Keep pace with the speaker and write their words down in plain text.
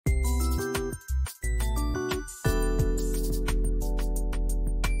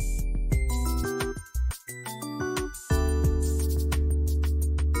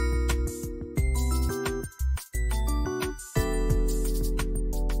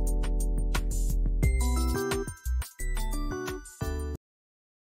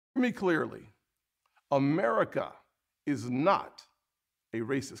me clearly. America is not a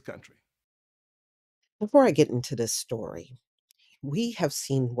racist country. Before I get into this story, we have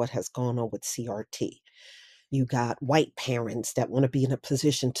seen what has gone on with CRT. You got white parents that want to be in a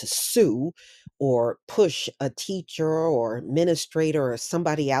position to sue or push a teacher or administrator or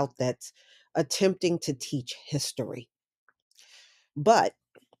somebody out that's attempting to teach history. But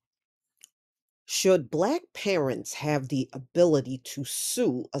should Black parents have the ability to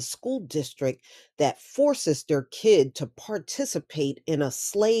sue a school district that forces their kid to participate in a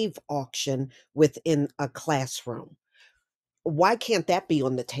slave auction within a classroom? Why can't that be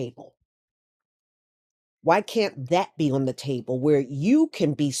on the table? Why can't that be on the table where you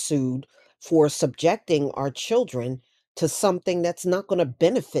can be sued for subjecting our children to something that's not going to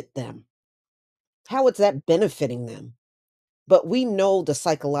benefit them? How is that benefiting them? But we know the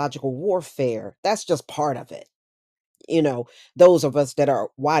psychological warfare, that's just part of it. You know, those of us that are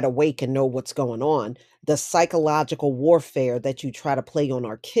wide awake and know what's going on, the psychological warfare that you try to play on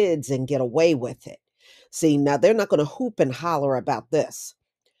our kids and get away with it. See, now they're not going to hoop and holler about this.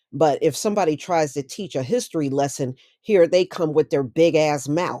 But if somebody tries to teach a history lesson, here they come with their big ass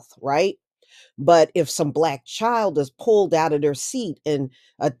mouth, right? But if some Black child is pulled out of their seat and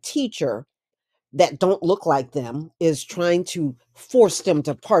a teacher that don't look like them is trying to force them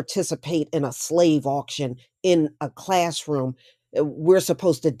to participate in a slave auction in a classroom, we're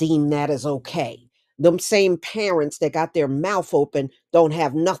supposed to deem that as okay. Them same parents that got their mouth open don't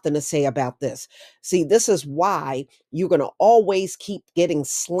have nothing to say about this. See, this is why you're going to always keep getting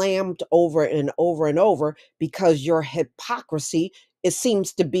slammed over and over and over because your hypocrisy, it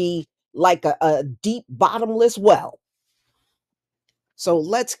seems to be like a deep bottomless well. So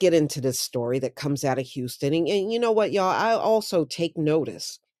let's get into this story that comes out of Houston. And you know what, y'all? I also take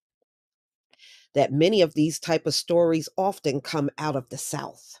notice that many of these type of stories often come out of the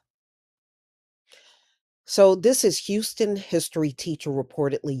South. So this is Houston history teacher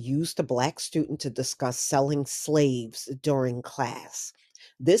reportedly used a Black student to discuss selling slaves during class.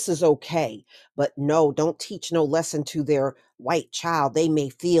 This is okay, but no, don't teach no lesson to their white child. They may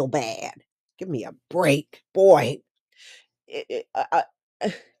feel bad. Give me a break, boy. it-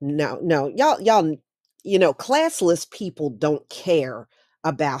 no, no, y'all, classless people don't care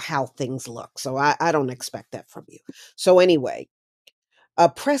about how things look. So I don't expect that from you. So anyway, a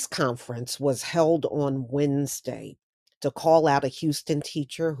press conference was held on Wednesday to call out a Houston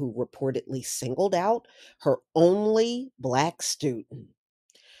teacher who reportedly singled out her only Black student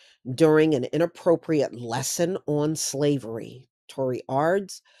during an inappropriate lesson on slavery. Tori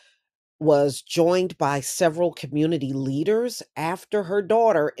Ards was joined by several community leaders after her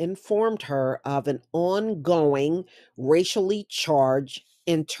daughter informed her of an ongoing racially charged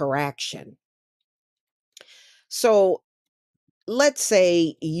interaction. So, let's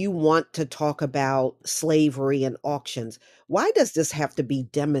say you want to talk about slavery and auctions. Why does this have to be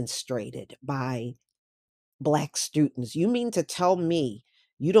demonstrated by Black students? You mean to tell me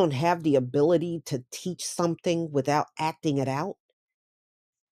you don't have the ability to teach something without acting it out?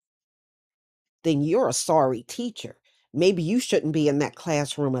 Then you're a sorry teacher. Maybe you shouldn't be in that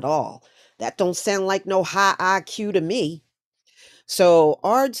classroom at all. That don't sound like no high IQ to me. So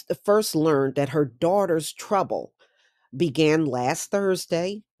Ards first learned that her daughter's trouble began last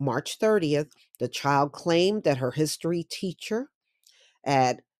Thursday, March 30th. The child claimed that her history teacher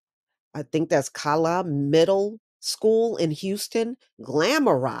at, I think that's Kala Middle School in Houston,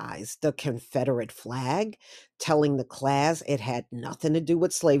 glamorized the Confederate flag, telling the class it had nothing to do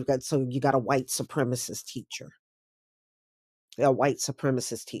with slavery. So you got a white supremacist teacher, a white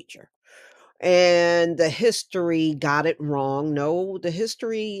supremacist teacher. And the history got it wrong. No, the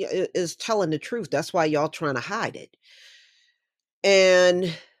history is telling the truth. That's why y'all trying to hide it.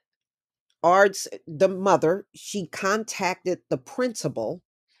 And Art's the mother, she contacted the principal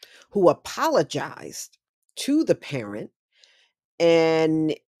who apologized to the parent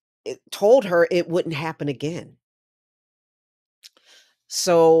and it told her it wouldn't happen again.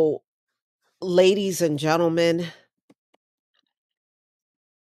 So, ladies and gentlemen,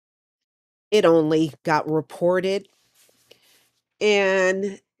 it only got reported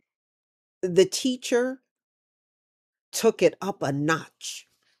and the teacher took it up a notch.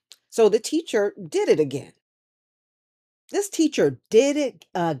 So the teacher did it again. This teacher did it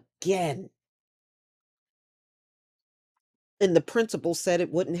again. And the principal said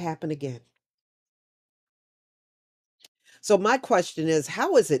it wouldn't happen again. So my question is,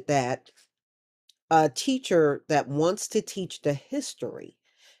 how is it that a teacher that wants to teach the history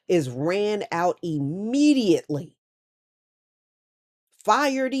is ran out immediately,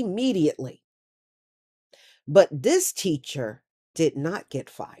 fired immediately, but this teacher did not get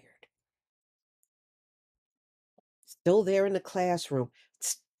fired? Still there in the classroom.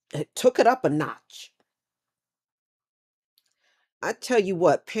 It took it up a notch. I tell you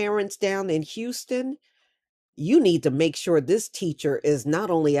what, parents down in Houston, you need to make sure this teacher is not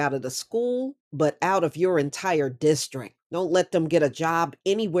only out of the school, but out of your entire district. Don't let them get a job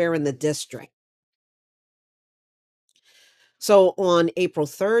anywhere in the district. So on April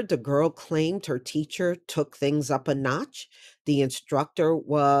 3rd, the girl claimed her teacher took things up a notch. The instructor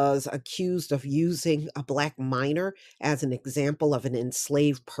was accused of using a black minor as an example of an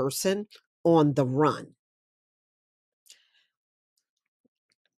enslaved person on the run.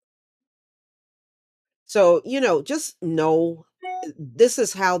 So, just know this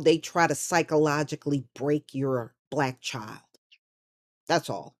is how they try to psychologically break your black child. That's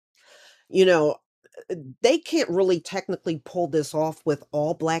all. You know, they can't really technically pull this off with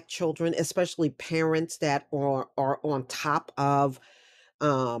all black children, especially parents that are on top of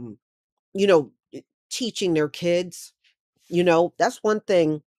um, you know, teaching their kids. That's one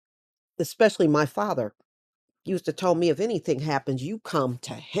thing, especially my father used to tell me if anything happens, you come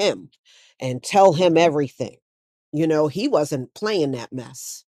to him and tell him everything. He wasn't playing that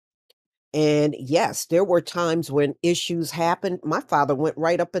mess. And yes, there were times when issues happened. My father went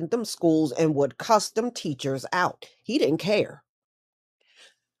right up in them schools and would cuss them teachers out. He didn't care.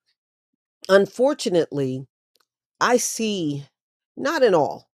 Unfortunately, I see not in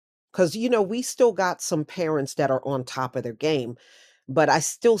all, because, we still got some parents that are on top of their game, but I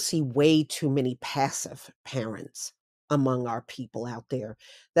still see way too many passive parents among our people out there.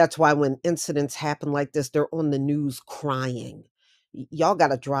 That's why when incidents happen like this, they're on the news crying. Y'all got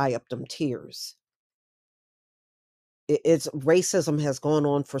to dry up them tears. It's racism has gone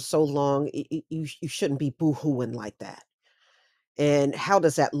on for so long. You shouldn't be boo-hooing like that. And how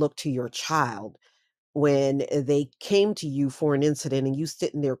does that look to your child when they came to you for an incident and you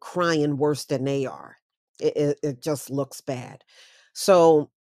sitting there crying worse than they are? It just looks bad.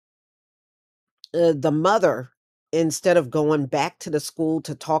 So the mother, instead of going back to the school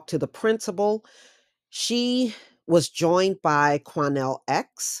to talk to the principal, she was joined by Quanell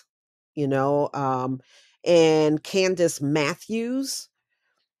X, you know, um, and Candace Matthews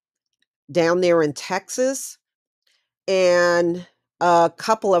down there in Texas, and a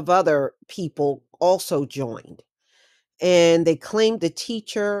couple of other people also joined. And they claimed the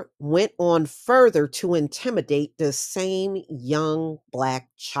teacher went on further to intimidate the same young black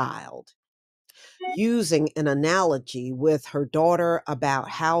child, using an analogy with her daughter about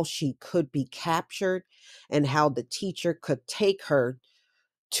how she could be captured and how the teacher could take her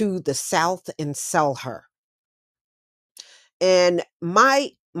to the South and sell her. And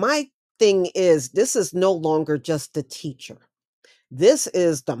my thing is, this is no longer just the teacher. This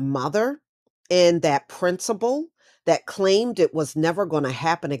is the mother and that principal that claimed it was never going to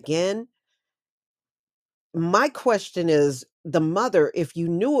happen again. My question is, the mother, if you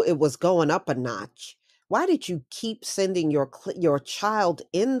knew it was going up a notch, why did you keep sending your child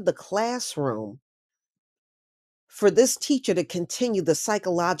in the classroom for this teacher to continue the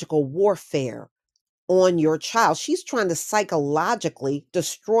psychological warfare on your child? She's trying to psychologically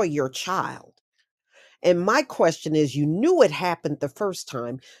destroy your child. And my question is, you knew it happened the first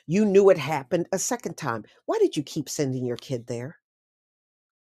time, you knew it happened a second time. Why did you keep sending your kid there?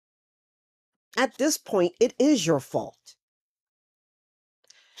 At this point, it is your fault.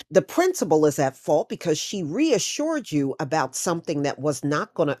 The principal is at fault because she reassured you about something that was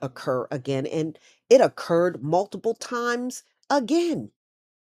not going to occur again, and it occurred multiple times again.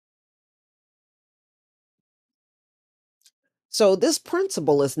 So this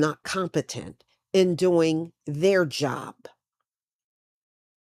principal is not competent in doing their job.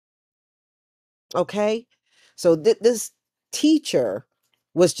 Okay? So this teacher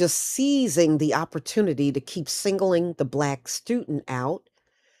was just seizing the opportunity to keep singling the black student out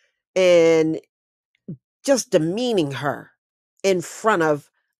and just demeaning her in front of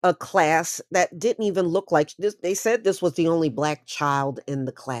a class that didn't even look like this. They said this was the only black child in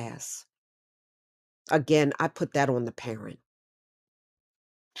the class. Again, I put that on the parent.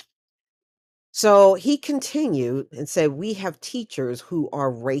 So he continued and said, "We have teachers who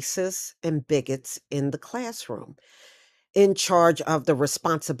are racist and bigots in the classroom, in charge of the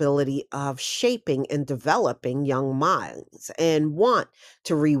responsibility of shaping and developing young minds, and want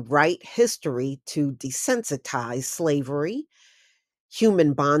to rewrite history to desensitize slavery,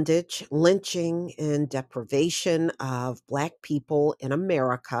 human bondage, lynching, and deprivation of Black people in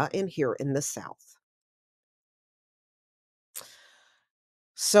America and here in the South."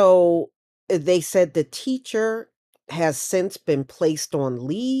 So they said the teacher has since been placed on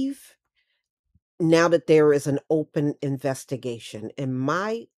leave now that there is an open investigation. And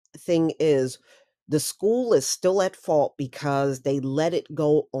my thing is, The school is still at fault because they let it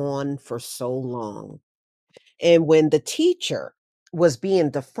go on for so long. And when the teacher was being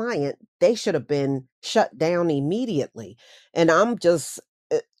defiant, they should have been shut down immediately. And I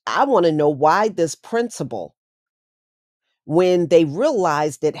want to know why this principal, when they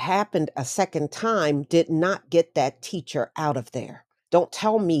realized it happened a second time, did not get that teacher out of there. Don't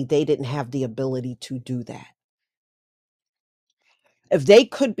tell me they didn't have the ability to do that. If they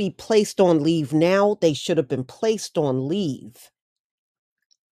could be placed on leave now, they should have been placed on leave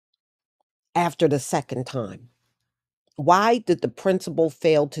after the second time. Why did the principal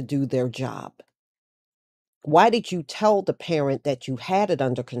fail to do their job? Why did you tell the parent that you had it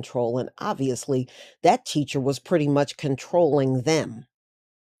under control? And obviously, that teacher was pretty much controlling them.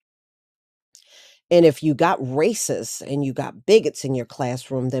 And if you got racists and you got bigots in your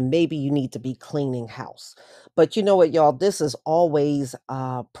classroom, then maybe you need to be cleaning house. But you know what, y'all? This is always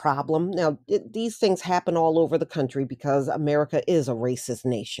a problem. Now, these things happen all over the country because America is a racist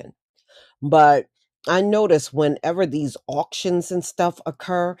nation. But I notice whenever these auctions and stuff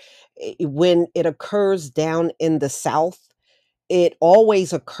occur, when it occurs down in the South, it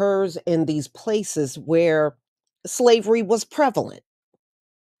always occurs in these places where slavery was prevalent.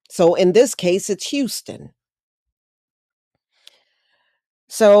 So in this case, it's Houston.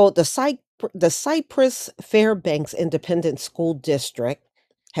 So the Cypress Fairbanks Independent School District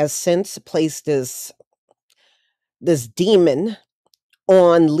has since placed this demon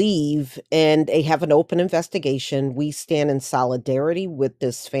on leave, and they have an open investigation. We stand in solidarity with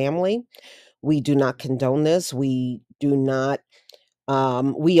this family. We do not condone this. We are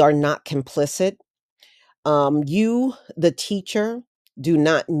not complicit. You, the teacher, do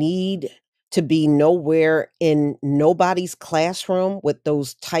not need to be nowhere in nobody's classroom with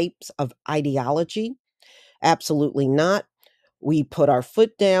those types of ideology. Absolutely not. We put our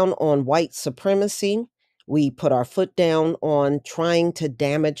foot down on white supremacy. We put our foot down on trying to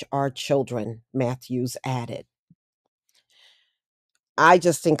damage our children, Matthews added. I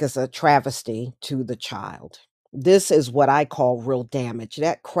just think it's a travesty to the child. This is what I call real damage.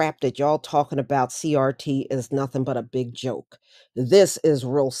 That crap that y'all talking about CRT is nothing but a big joke. This is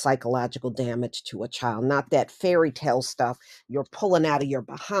real psychological damage to a child, not that fairy tale stuff you're pulling out of your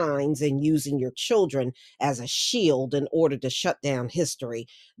behinds and using your children as a shield in order to shut down history.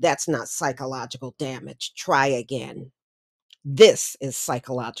 That's not psychological damage. Try again. This is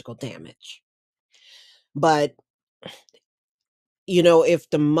psychological damage. But if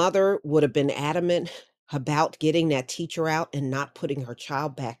the mother would have been adamant about getting that teacher out and not putting her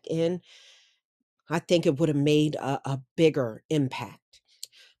child back in, I think it would have made a bigger impact.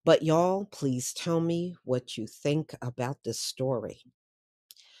 But y'all, please tell me what you think about this story.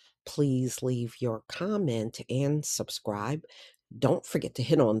 Please leave your comment and subscribe. Don't forget to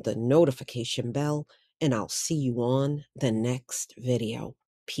hit on the notification bell, and I'll see you on the next video.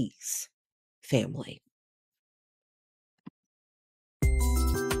 Peace, family.